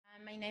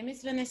My name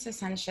is Vanessa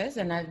Sanchez,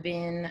 and I've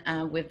been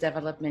with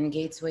Development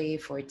Gateway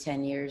for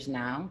 10 years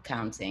now,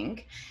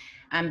 counting.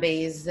 I'm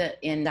based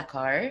in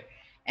Dakar,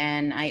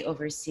 and I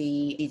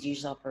oversee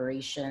digital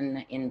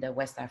operation in the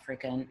West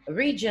African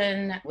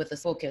region with a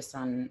focus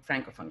on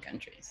Francophone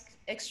countries.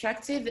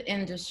 Extractive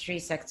industry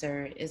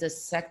sector is a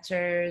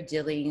sector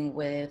dealing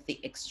with the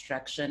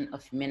extraction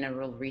of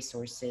mineral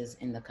resources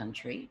in the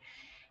country,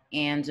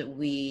 and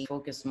we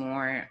focus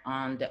more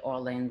on the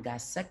oil and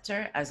gas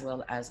sector as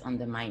well as on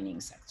the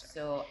mining sector.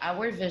 So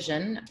our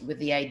vision with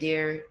the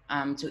idea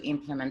to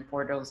implement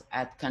portals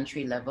at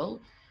country level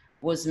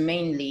was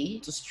mainly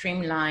to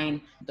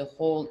streamline the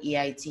whole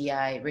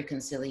EITI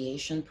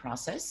reconciliation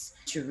process,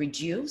 to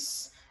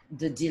reduce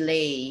the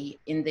delay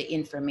in the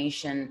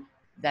information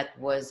that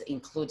was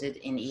included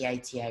in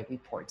EITI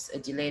reports, a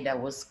delay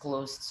that was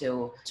close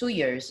to 2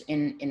 years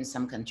in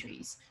some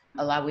countries,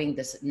 allowing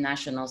the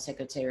national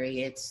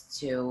secretariats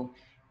to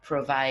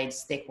provide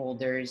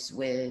stakeholders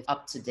with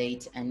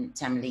up-to-date and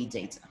timely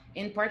data.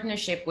 In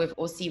partnership with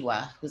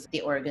OSIWA, who's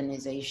the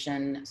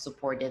organization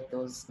supported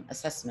those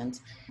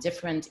assessments,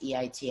 different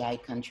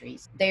EITI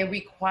countries, they're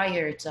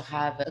required to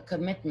have a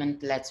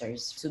commitment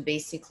letters to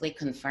basically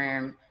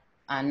confirm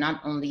not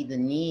only the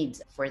need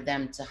for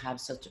them to have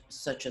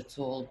such a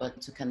tool,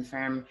 but to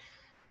confirm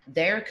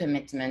their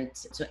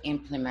commitment to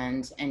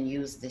implement and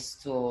use this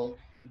tool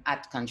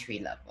at country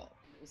level.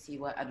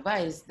 OSIWA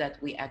advised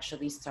that we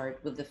actually start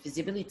with the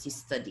feasibility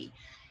study.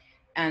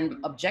 And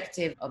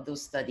objective of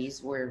those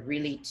studies were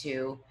really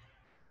to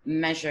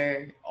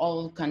measure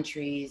all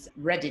countries'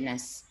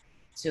 readiness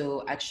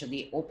to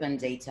actually open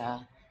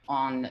data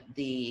on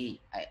the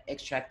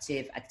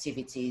extractive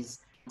activities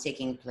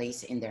taking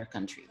place in their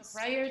countries.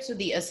 Prior to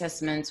the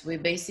assessment, we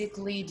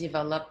basically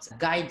developed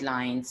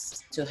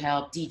guidelines to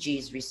help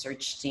DG's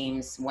research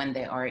teams when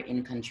they are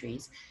in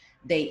countries.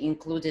 They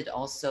included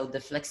also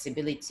the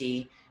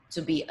flexibility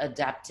to be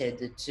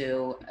adapted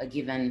to a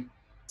given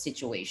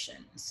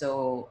situation.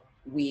 So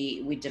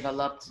we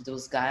developed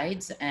those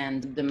guides,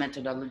 and the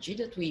methodology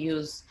that we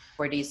used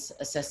for these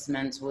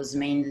assessments was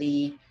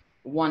mainly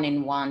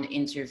one-on-one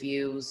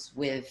interviews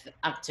with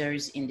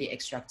actors in the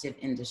extractive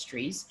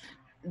industries.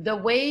 The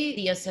way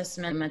the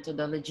assessment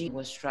methodology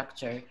was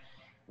structured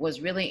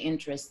was really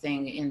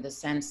interesting in the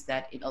sense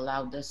that it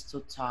allowed us to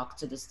talk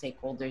to the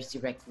stakeholders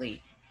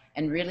directly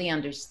and really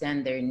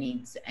understand their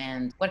needs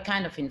and what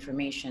kind of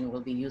information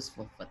will be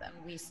useful for them.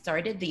 We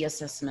started the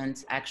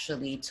assessment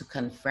actually to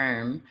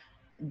confirm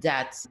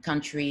that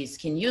countries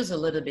can use a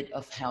little bit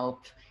of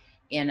help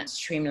in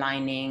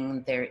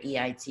streamlining their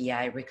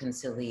EITI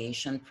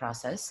reconciliation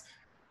process,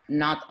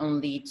 not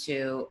only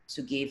to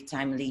give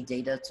timely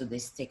data to the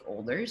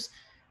stakeholders,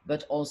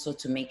 but also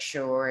to make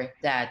sure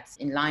that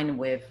in line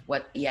with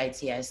what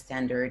EITI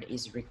standard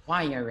is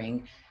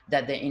requiring,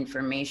 that the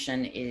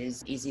information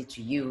is easy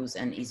to use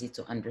and easy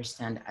to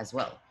understand as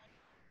well.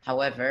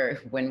 However,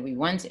 when we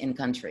went in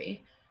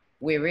country,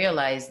 we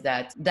realized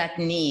that that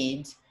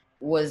need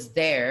was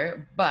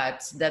there,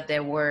 but that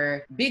there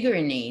were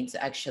bigger needs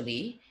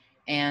actually,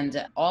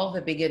 and all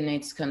the bigger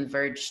needs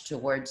converged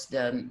towards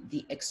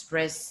the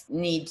express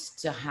need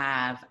to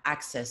have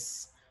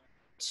access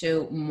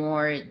to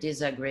more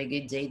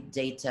disaggregated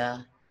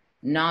data,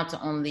 not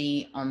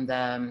only on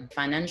the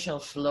financial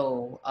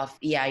flow of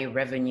EI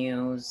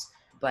revenues,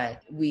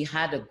 but we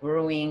had a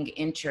growing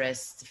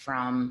interest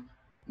from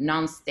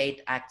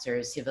non-state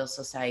actors, civil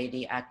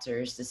society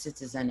actors, the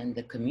citizen and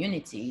the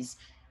communities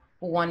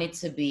who wanted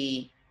to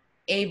be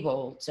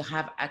able to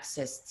have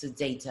access to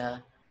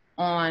data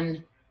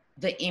on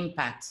the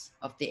impact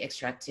of the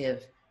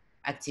extractive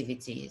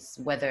activities,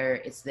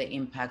 whether it's the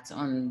impact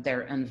on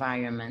their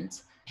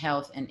environment,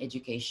 health and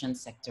education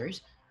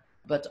sectors,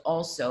 but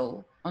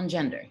also on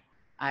gender.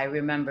 I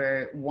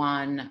remember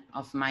one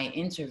of my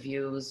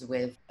interviews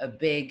with a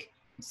big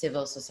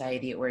civil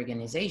society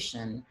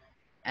organization,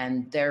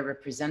 and their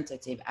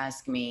representative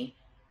asked me,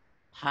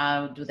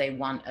 how do they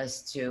want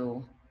us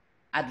to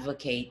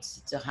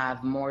advocate to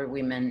have more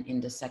women in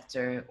the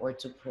sector or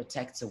to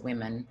protect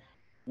women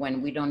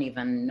when we don't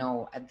even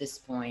know at this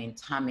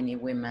point how many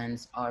women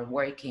are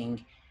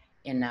working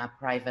in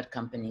private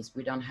companies.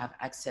 We don't have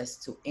access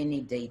to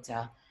any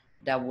data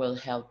that will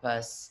help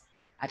us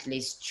at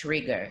least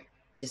trigger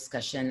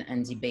discussion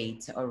and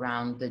debate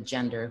around the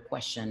gender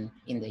question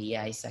in the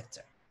EI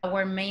sector.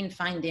 Our main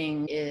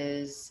finding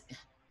is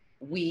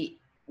we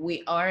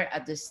are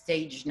at the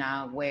stage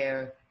now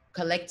where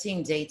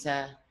collecting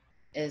data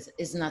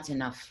is not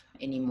enough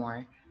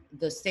anymore.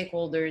 The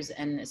stakeholders,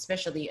 and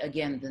especially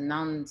again the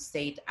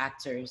non-state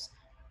actors,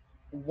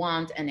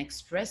 want and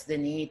express the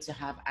need to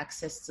have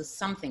access to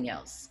something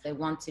else. They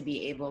want to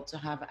be able to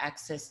have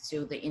access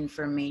to the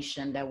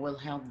information that will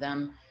help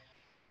them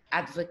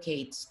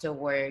advocate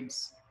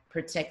towards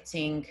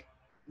protecting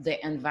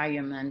the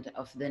environment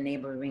of the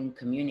neighboring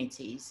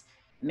communities,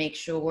 make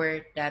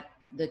sure that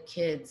the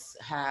kids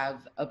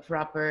have a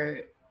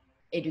proper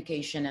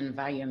education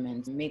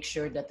environment, make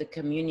sure that the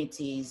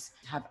communities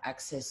have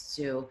access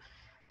to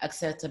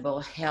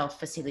acceptable health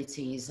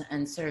facilities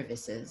and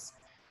services.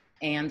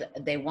 And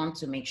they want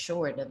to make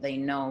sure that they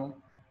know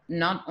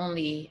not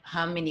only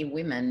how many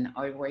women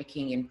are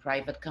working in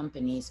private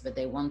companies, but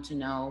they want to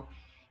know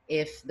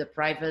if the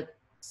private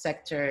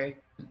sector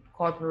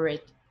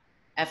corporate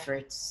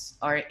efforts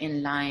are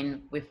in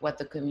line with what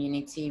the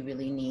community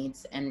really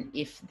needs, and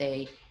if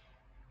they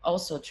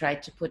also try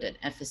to put an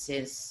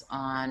emphasis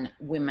on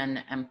women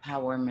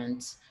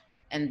empowerment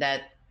and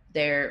that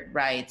their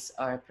rights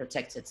are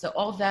protected. So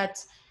all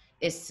that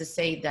is to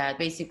say that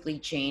basically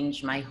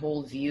changed my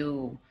whole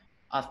view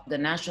of the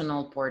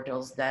national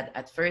portals that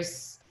at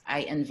first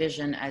I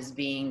envision as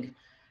being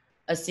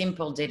a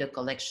simple data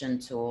collection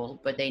tool,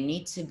 but they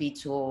need to be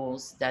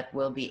tools that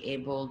will be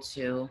able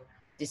to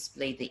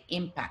display the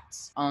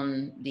impacts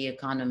on the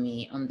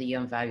economy, on the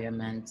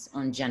environment,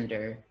 on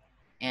gender,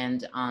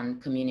 and on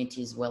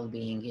communities'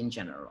 well-being in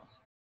general.